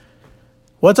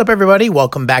What's up, everybody?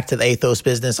 Welcome back to the Athos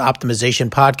Business Optimization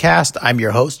Podcast. I'm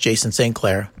your host, Jason St.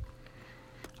 Clair.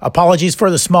 Apologies for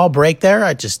the small break there.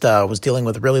 I just was dealing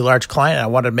with a really large client, and I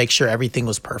wanted to make sure everything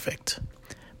was perfect.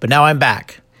 But now I'm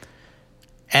back.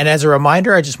 And as a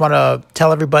reminder, I just want to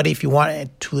tell everybody, if you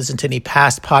want to listen to any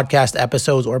past podcast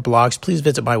episodes or blogs, please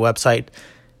visit my website,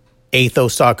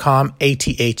 athos.com,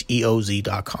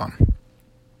 ATHEOZ.com.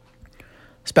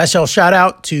 Special shout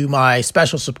out to my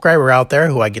special subscriber out there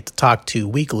who I get to talk to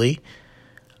weekly.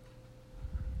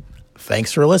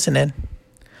 Thanks for listening.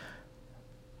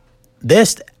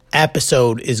 This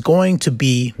episode is going to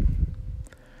be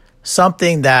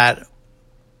something that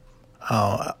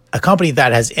a company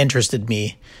that has interested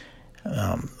me,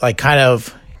 kind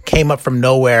of came up from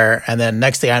nowhere, and then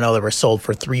next thing I know, they were sold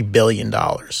for $3 billion.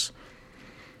 I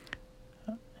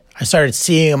started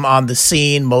seeing them on the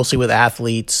scene, mostly with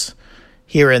athletes,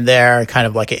 here and there, kind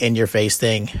of like an in-your-face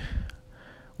thing,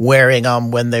 wearing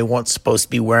them when they weren't supposed to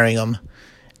be wearing them,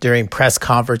 during press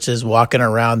conferences, walking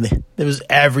around. It was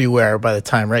everywhere by the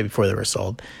time right before they were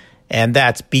sold. And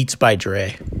that's Beats by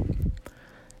Dre.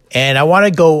 And I want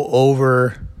to go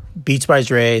over Beats by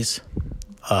Dre's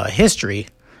history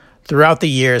throughout the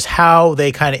years, how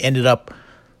they kind of ended up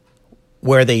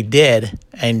where they did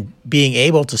and being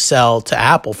able to sell to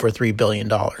Apple for $3 billion.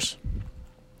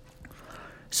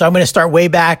 So I'm going to start way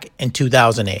back in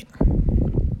 2008.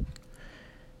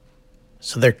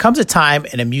 So there comes a time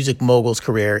in a music mogul's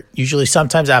career, usually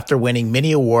sometimes after winning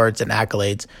many awards and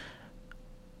accolades,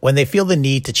 when they feel the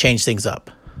need to change things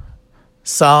up.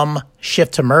 Some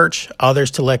shift to merch,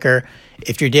 others to liquor.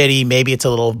 If you're Diddy, maybe it's a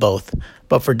little of both.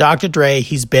 But for Dr. Dre,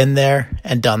 he's been there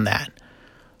and done that.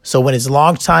 So when his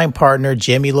longtime partner,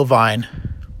 Jimmy Iovine,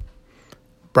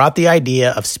 brought the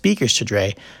idea of speakers to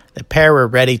Dre, the pair were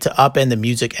ready to upend the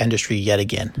music industry yet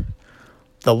again.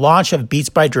 The launch of Beats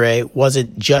by Dre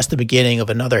wasn't just the beginning of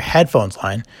another headphones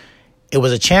line. It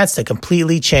was a chance to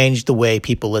completely change the way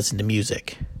people listen to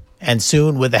music. And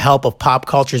soon, with the help of pop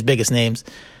culture's biggest names,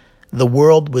 the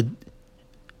world would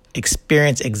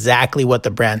experience exactly what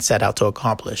the brand set out to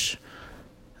accomplish.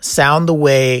 Sound the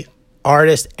way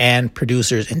artists and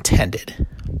producers intended.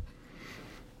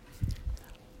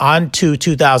 On to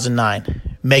 2009.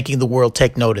 Making the world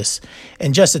take notice.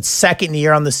 In just its second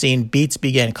year on the scene, Beats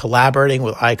began collaborating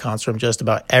with icons from just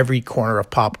about every corner of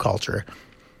pop culture.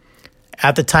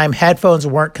 At the time, headphones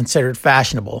weren't considered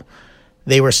fashionable.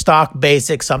 They were stock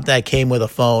basic, something that came with a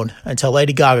phone, until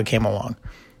Lady Gaga came along.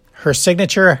 Her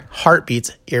signature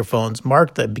Heartbeats earphones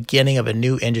marked the beginning of a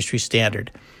new industry standard.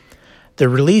 The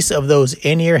release of those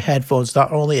in-ear headphones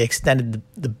not only extended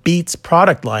the Beats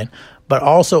product line, but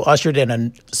also ushered in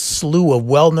a slew of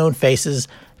well-known faces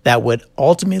that would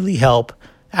ultimately help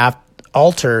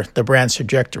alter the brand's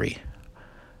trajectory.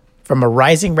 From a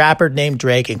rising rapper named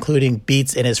Drake, including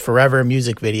Beats in his Forever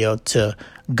music video, to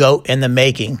GOAT in the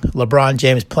making, LeBron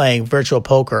James playing virtual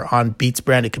poker on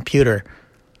Beats-branded computer,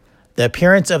 the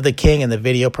appearance of the King in the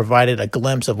video provided a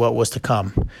glimpse of what was to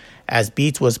come, as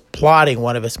Beats was plotting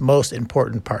one of its most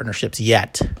important partnerships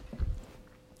yet.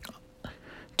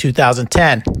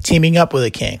 2010, teaming up with the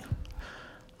King.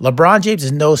 LeBron James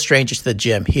is no stranger to the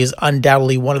gym. He is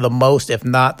undoubtedly one of the most, if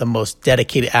not the most,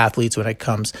 dedicated athletes when it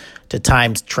comes to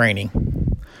timed training.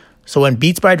 So when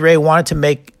Beats by Dre wanted to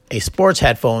make a sports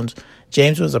headphones,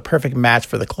 James was a perfect match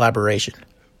for the collaboration.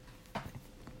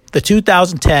 The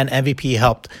 2010 MVP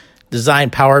helped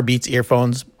design Power Beats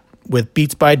earphones with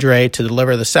Beats by Dre to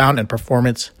deliver the sound and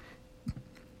performance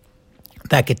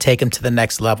that could take him to the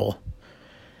next level.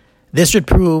 This would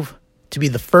prove to be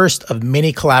the first of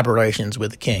many collaborations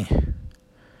with the King.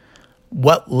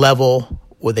 What level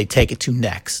would they take it to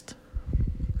next?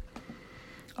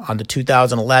 On to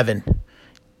 2011,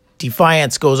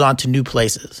 Defiance goes on to new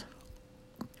places.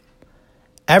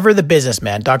 Ever the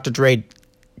businessman, Dr. Dre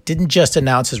didn't just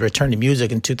announce his return to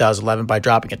music in 2011 by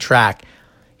dropping a track.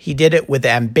 He did it with the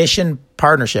Ambition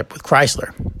partnership with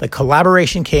Chrysler. The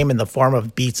collaboration came in the form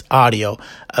of Beats Audio,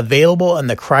 available in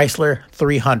the Chrysler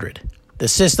 300. The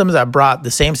system that brought the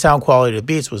same sound quality to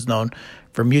Beats was known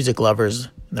for music lovers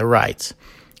and their rights.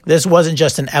 This wasn't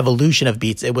just an evolution of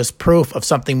Beats, it was proof of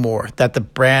something more, that the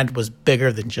brand was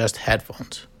bigger than just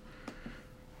headphones.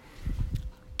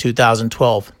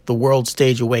 2012, the world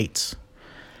stage awaits.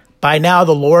 By now,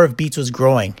 the lore of Beats was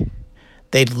growing.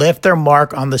 They'd left their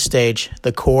mark on the stage,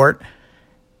 the court,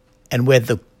 and with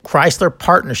the Chrysler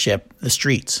partnership, the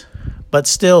streets. But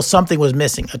still, something was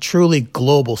missing, a truly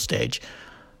global stage.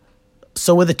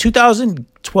 So with the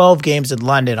 2012 games in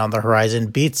London on the horizon,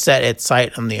 Beats set its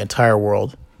sight on the entire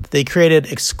world. They created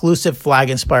exclusive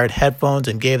flag-inspired headphones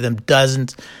and gave them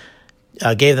dozens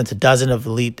gave them to dozens of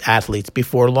elite athletes.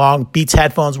 Before long, Beats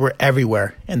headphones were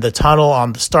everywhere. In the tunnel,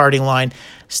 on the starting line,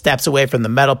 steps away from the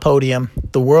metal podium,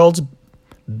 the world's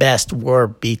best wore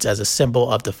Beats as a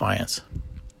symbol of defiance.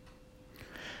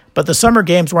 But the Summer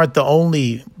Games weren't the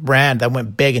only brand that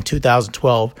went big in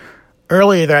 2012.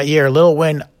 Earlier that year, Lil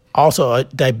Wayne also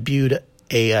debuted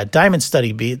a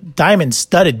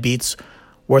diamond-studded Beats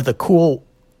worth a cool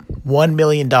 $1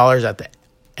 million at the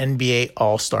NBA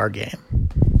All-Star Game.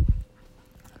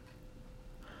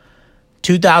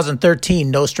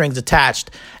 2013, No Strings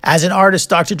Attached. As an artist,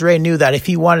 Dr. Dre knew that if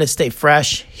he wanted to stay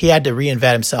fresh, he had to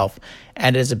reinvent himself.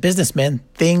 And as a businessman,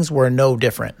 things were no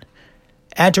different.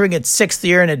 Entering its sixth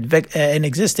year in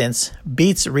existence,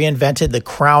 Beats reinvented the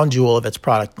crown jewel of its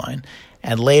product line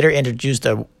and later introduced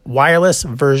a wireless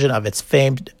version of its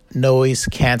famed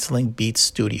noise-canceling Beats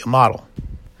Studio model.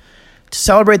 To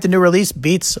celebrate the new release,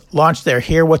 Beats launched their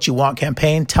Hear What You Want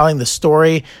campaign, telling the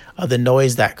story of the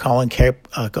noise that Colin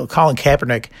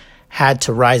Kaepernick had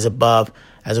to rise above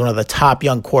as one of the top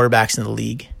young quarterbacks in the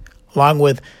league, along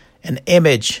with an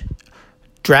image,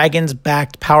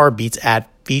 Dragons-backed Power Beats ad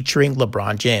featuring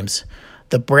LeBron James.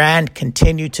 The brand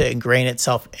continued to ingrain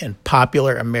itself in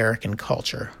popular American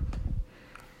culture.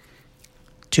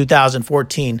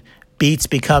 2014, Beats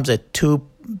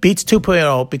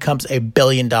 2.0 becomes a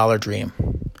billion-dollar dream.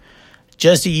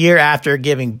 Just a year after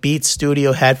giving Beats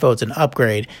Studio headphones an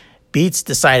upgrade, Beats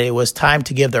decided it was time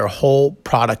to give their whole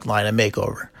product line a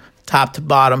makeover. Top to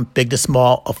bottom, big to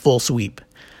small, a full sweep.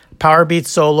 Power Beats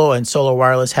Solo and Solo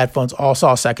Wireless headphones all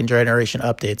saw second-generation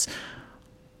updates.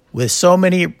 With so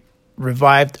many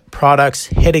revived products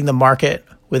hitting the market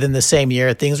within the same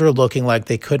year, things were looking like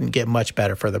they couldn't get much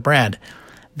better for the brand.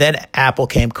 Then Apple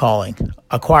came calling,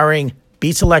 acquiring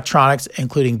Beats Electronics,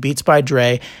 including Beats by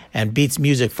Dre and Beats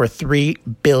Music for $3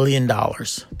 billion.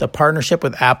 The partnership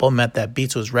with Apple meant that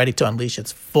Beats was ready to unleash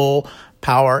its full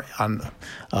power on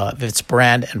its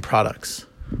brand and products.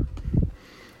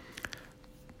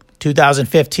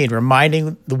 2015,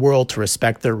 reminding the world to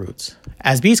respect their roots.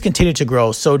 As Beats continued to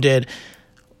grow, so did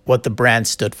what the brand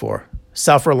stood for.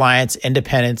 Self-reliance,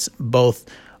 independence, both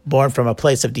born from a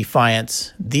place of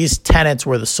defiance. These tenets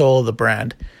were the soul of the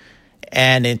brand.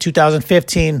 And in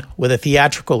 2015, with a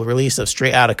theatrical release of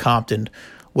Straight Outta Compton,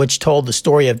 which told the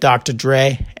story of Dr.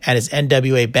 Dre and his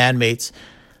NWA bandmates,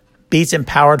 Beats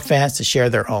empowered fans to share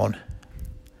their own.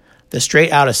 The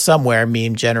Straight Outta Somewhere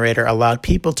meme generator allowed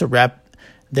people to rep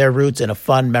their roots in a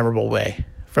fun, memorable way.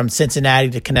 From Cincinnati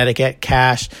to Connecticut,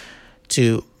 Cash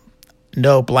to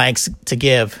No Blanks to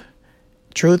Give,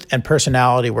 truth and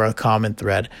personality were a common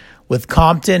thread. With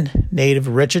Compton native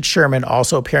Richard Sherman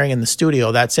also appearing in the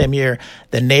studio that same year,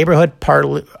 the neighborhood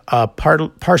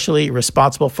partially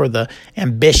responsible for the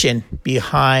ambition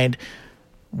behind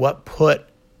what put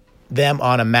them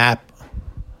on a map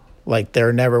like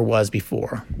there never was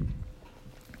before.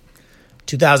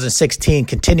 2016,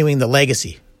 continuing the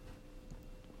legacy.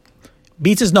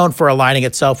 Beats is known for aligning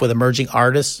itself with emerging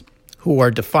artists who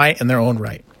are defiant in their own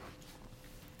right.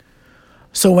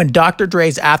 So when Dr.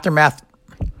 Dre's Aftermath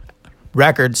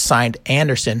Records signed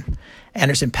Anderson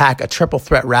 .Paak, a triple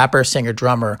threat rapper, singer,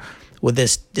 drummer with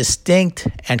this distinct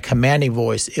and commanding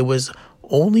voice, it was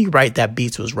only right that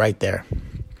Beats was right there.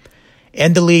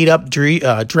 In the lead up, Dre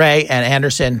and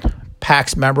Anderson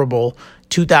 .Paak's memorable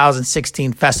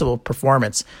 2016 festival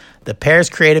performance, the pair's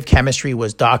creative chemistry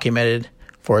was documented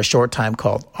for a short time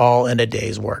called All in a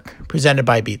Day's Work, presented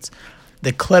by Beats.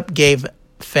 The clip gave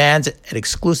fans an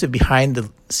exclusive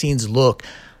behind-the-scenes look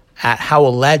at how a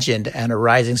legend and a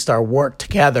rising star work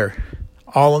together,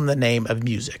 all in the name of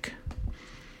music.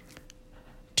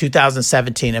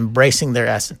 2017, embracing their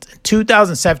essence. In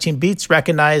 2017, Beats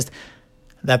recognized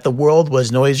that the world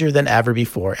was noisier than ever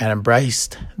before and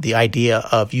embraced the idea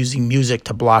of using music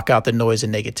to block out the noise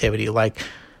and negativity, like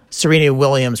Serena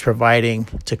Williams providing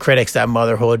to critics that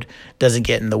motherhood doesn't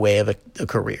get in the way of a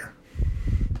career.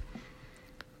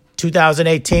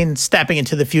 2018, stepping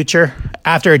into the future.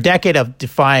 After a decade of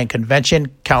defying convention,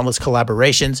 countless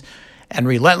collaborations, and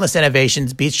relentless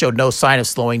innovations, Beats showed no sign of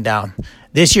slowing down.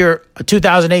 This year,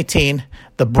 2018,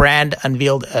 the brand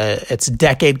unveiled its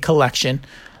decade collection,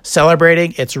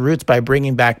 celebrating its roots by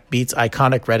bringing back Beats'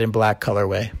 iconic red and black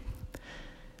colorway.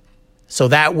 So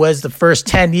that was the first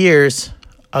 10 years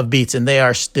of Beats, and they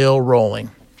are still rolling.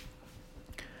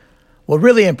 What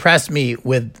really impressed me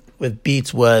with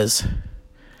Beats was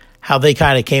how they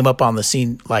kind of came up on the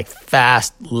scene like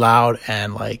fast, loud,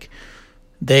 and like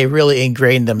they really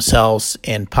ingrained themselves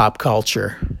in pop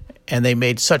culture, and they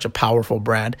made such a powerful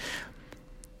brand.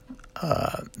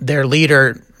 Their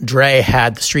leader, Dre,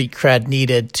 had the street cred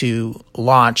needed to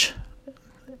launch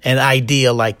an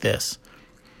idea like this.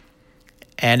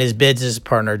 and his business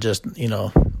partner just,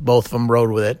 both of them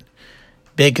rode with it.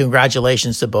 Big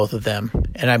congratulations to both of them.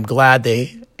 And I'm glad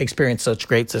they experienced such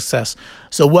great success.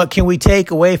 So what can we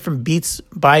take away from Beats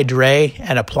by Dre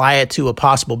and apply it to a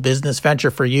possible business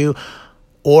venture for you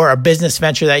or a business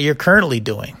venture that you're currently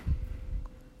doing?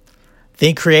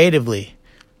 Think creatively.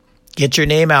 Get your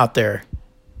name out there.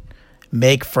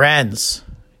 Make friends.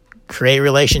 Create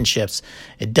relationships.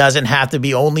 It doesn't have to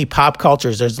be only pop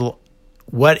cultures.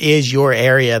 What is your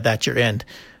area that you're in?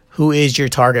 Who is your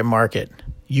target market?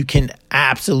 You can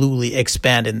absolutely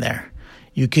expand in there.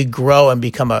 You could grow and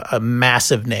become a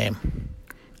massive name.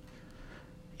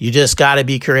 You just got to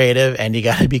be creative, and you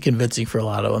got to be convincing for a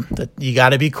lot of them. You got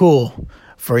to be cool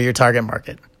for your target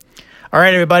market. All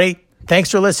right, everybody.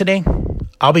 Thanks for listening.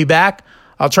 I'll be back.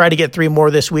 I'll try to get 3 more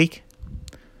this week.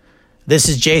 This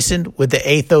is Jason with the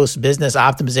Athos Business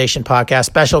Optimization Podcast.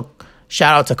 Special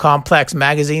shout out to Complex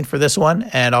Magazine for this one,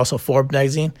 and also Forbes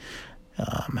Magazine.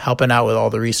 Helping out with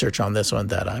all the research on this one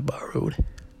that I borrowed.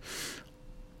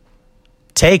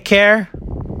 Take care.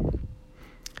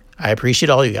 I appreciate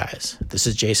all you guys. This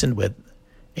is Jason with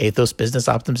Athos Business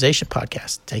Optimization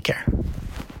Podcast. Take care.